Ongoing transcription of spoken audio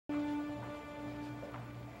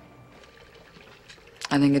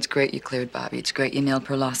I think it's great you cleared Bobby. It's great you nailed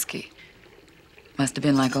Perlowski. Must have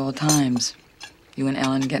been like old times. You and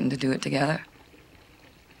Ellen getting to do it together.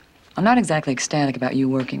 I'm not exactly ecstatic about you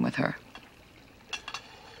working with her.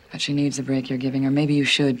 But she needs the break you're giving her. Maybe you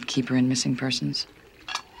should keep her in missing persons.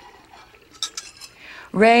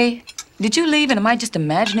 Ray, did you leave and am I just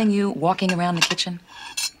imagining you walking around the kitchen?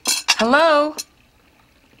 Hello?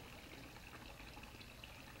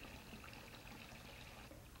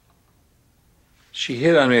 She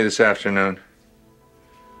hit on me this afternoon.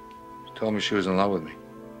 She told me she was in love with me.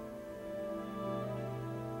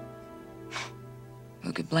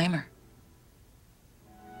 Who could blame her?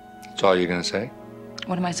 That's all you're gonna say?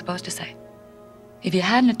 What am I supposed to say? If you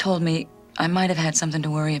hadn't have told me, I might have had something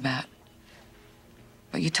to worry about.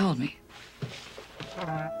 But you told me.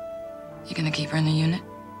 You gonna keep her in the unit?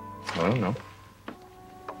 I don't know.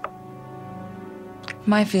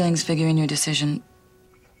 My feelings figure in your decision.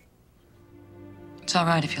 It's all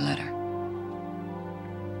right if you let her.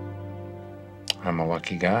 I'm a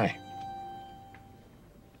lucky guy.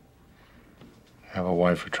 I have a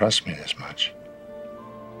wife who trusts me this much.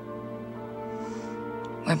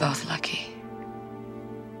 We're both lucky.